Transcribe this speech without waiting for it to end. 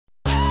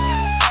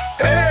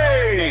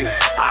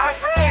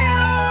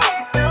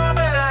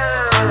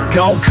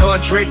Gon'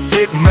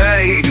 contradict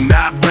me,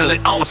 not really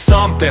on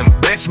something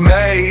bitch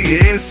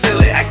made. Ain't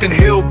silly, acting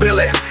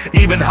hillbilly,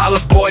 even holler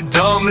boy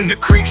dumb. And the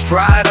creek's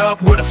dried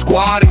up with a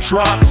squad of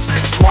trucks.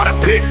 Squad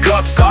of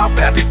pickups, our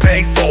happy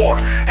paid for.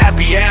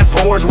 Happy ass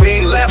whores, we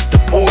ain't left the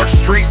porch.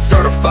 Street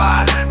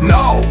certified,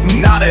 no,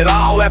 not at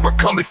all.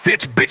 Abercrombie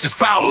Fitch bitches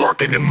found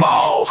lurking in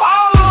malls.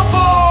 All aboard!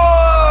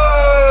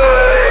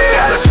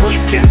 Got a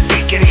tweaking,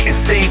 thinking, eating,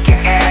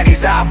 stinking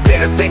addies. I've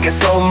been thinking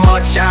so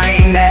much, I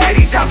ain't at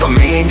ease. Time for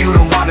me and you to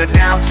wander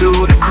down to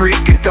the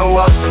creek and throw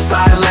up some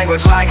sign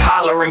language like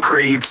hollering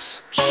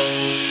creeps.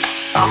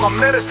 I'm a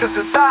menace to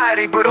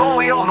society, but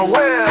only on the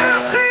web.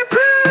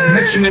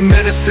 Mentioning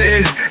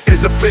medicine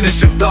is a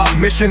finishing thought.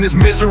 Mission is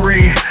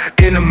misery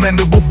in a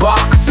mendable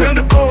box.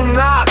 Cynical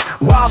knot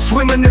while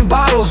swimming in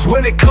bottles.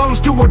 When it comes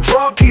to a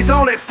drunk, he's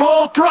on it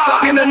full throttle.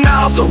 Sucking a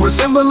nozzle,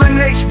 resembling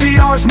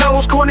HBR's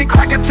nose. Corny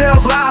cracker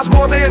tells lies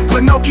more than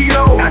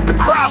Pinocchio at the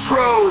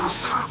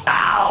crossroads.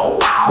 Ow,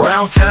 ow.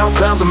 Round town,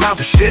 clowns amount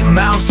to shit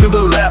mounds to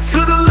the left, to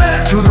the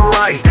left, to the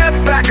right. Step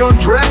back,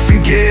 undress,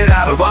 and get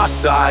out of our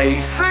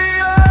sight.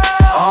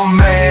 Oh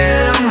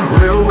man,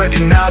 real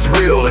recognize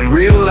real, and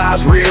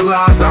realize,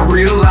 not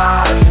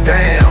realize.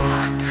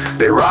 Damn,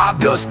 they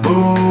robbed us,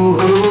 boo.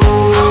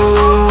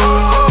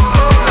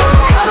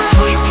 Got a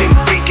sleeping,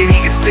 thinking,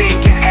 eating,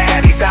 stinking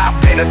addies. I've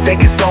been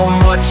thinking so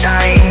much,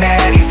 I ain't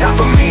at ease. Time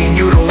for me and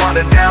you to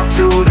wander down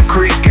to the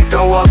creek and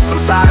throw up some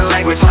sign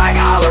language like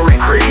hollering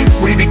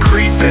creeps. We be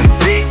creeping,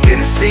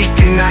 peeking,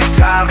 seeking,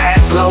 nighttime,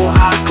 ass low,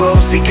 eyes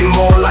closed, seeking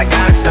more like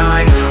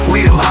Einstein.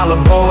 We them holler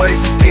boys,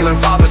 stealing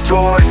father's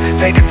toys,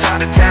 taking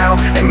time to town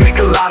and make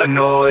a lot of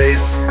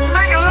noise.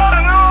 Make a lot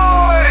of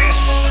noise.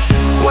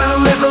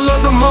 When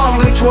there's a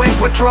mumbling twink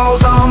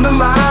patrols on the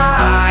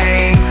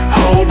line.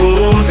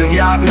 Hobos and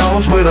yacht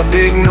nose with a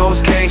big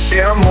nose can't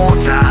share more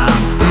time.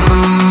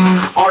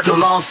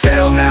 Argel on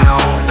sale now.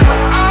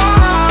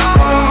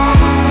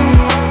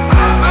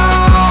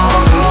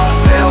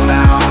 Sale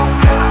now.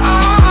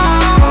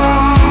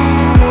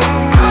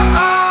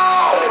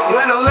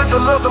 When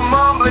there's a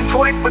mumbling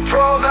twink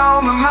patrols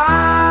on the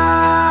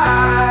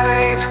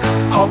mind.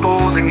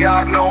 Hobos and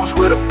yacht nose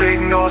with a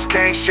big nose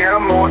can't share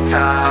more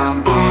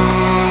time.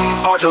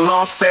 Argel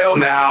on sale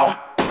now.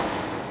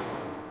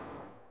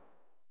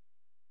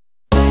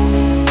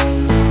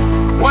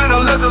 When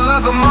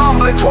there's a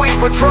mumbling twink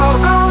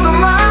patrols on the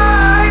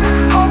mind.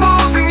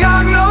 Hobos and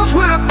yacht nose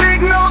with a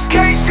big nose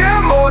can't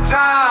share more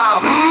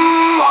time.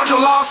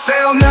 Argel on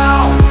sale now.